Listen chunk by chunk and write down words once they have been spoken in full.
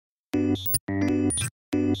Hi,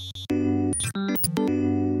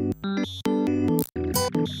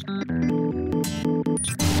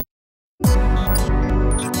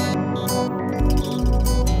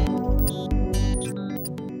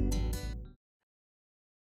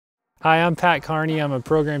 I'm Kearney. I'm a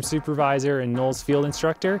program supervisor and NOLS field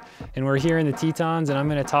instructor, and we're here in the Tetons, and I'm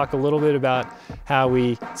going to talk a little bit about how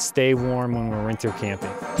we stay warm when we're winter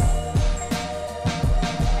camping.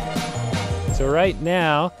 So right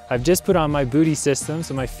now, I've just put on my booty system,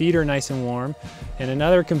 so my feet are nice and warm. And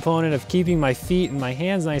another component of keeping my feet and my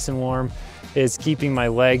hands nice and warm is keeping my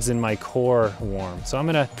legs and my core warm. So I'm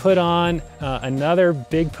gonna put on another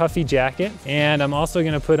big puffy jacket, and I'm also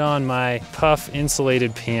gonna put on my puff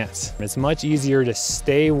insulated pants. It's much easier to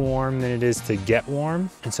stay warm than it is to get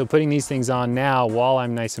warm. And so putting these things on now while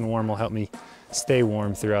I'm nice and warm will help me stay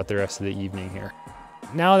warm throughout the rest of the evening here.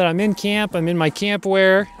 Now that I'm in camp, I'm in my camp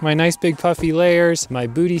wear, my nice big puffy layers, my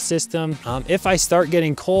booty system. If I start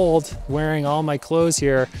getting cold wearing all my clothes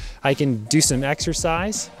here, I can do some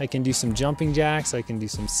exercise. I can do some jumping jacks, I can do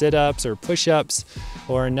some sit-ups or push-ups,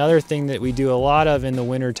 or another thing that we do a lot of in the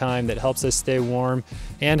winter time that helps us stay warm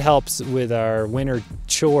and helps with our winter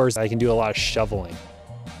chores. I can do a lot of shoveling.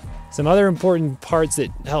 Some other important parts that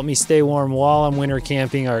help me stay warm while I'm winter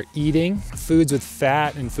camping are eating. Foods with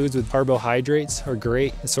fat and foods with carbohydrates are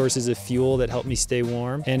great sources of fuel that help me stay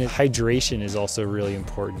warm. And hydration is also really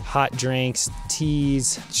important. Hot drinks,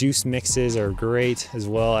 teas, juice mixes are great, as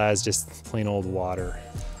well as just plain old water.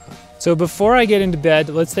 So before I get into bed,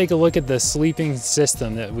 let's take a look at the sleeping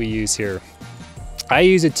system that we use here. I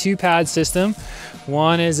use a 2-pad system.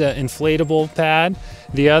 One is an inflatable pad.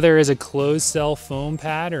 The other is a closed cell foam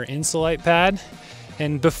pad or Insulite pad.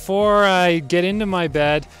 And before I get into my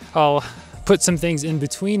bed, I'll put some things in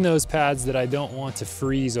between those pads that I don't want to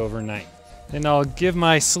freeze overnight. And I'll give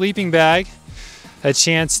my sleeping bag a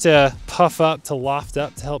chance to puff up, to loft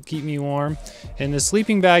up, to help keep me warm. And the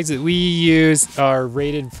sleeping bags that we use are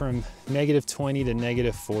rated from -20 to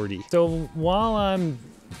 -40. So while I'm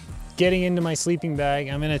getting into my sleeping bag,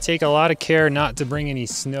 I'm gonna take a lot of care not to bring any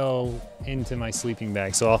snow into my sleeping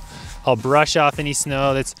bag. So I'll brush off any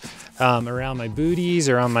snow that's around my booties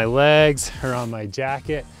or on my legs or on my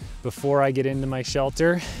jacket before I get into my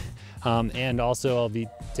shelter. And also I'll be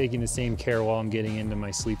taking the same care while I'm getting into my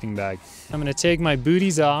sleeping bag. I'm gonna take my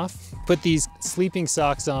booties off, put these sleeping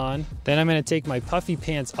socks on, then I'm gonna take my puffy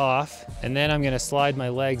pants off, and then I'm gonna slide my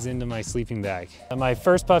legs into my sleeping bag. My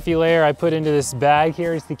first puffy layer I put into this bag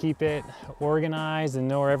here is to keep it organized and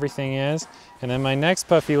know where everything is. And then my next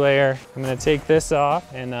puffy layer, I'm gonna take this off,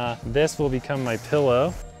 and this will become my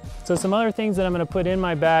pillow. So some other things that I'm gonna put in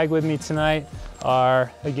my bag with me tonight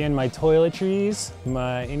are, again, my toiletries,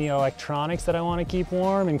 any electronics that I wanna keep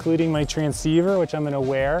warm, including my transceiver, which I'm gonna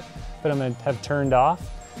wear, but I'm gonna have turned off.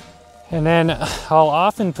 And then I'll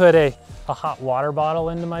often put a hot water bottle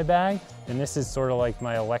into my bag, and this is sort of like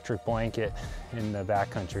my electric blanket in the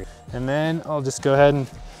backcountry. And then I'll just go ahead and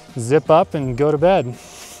zip up and go to bed.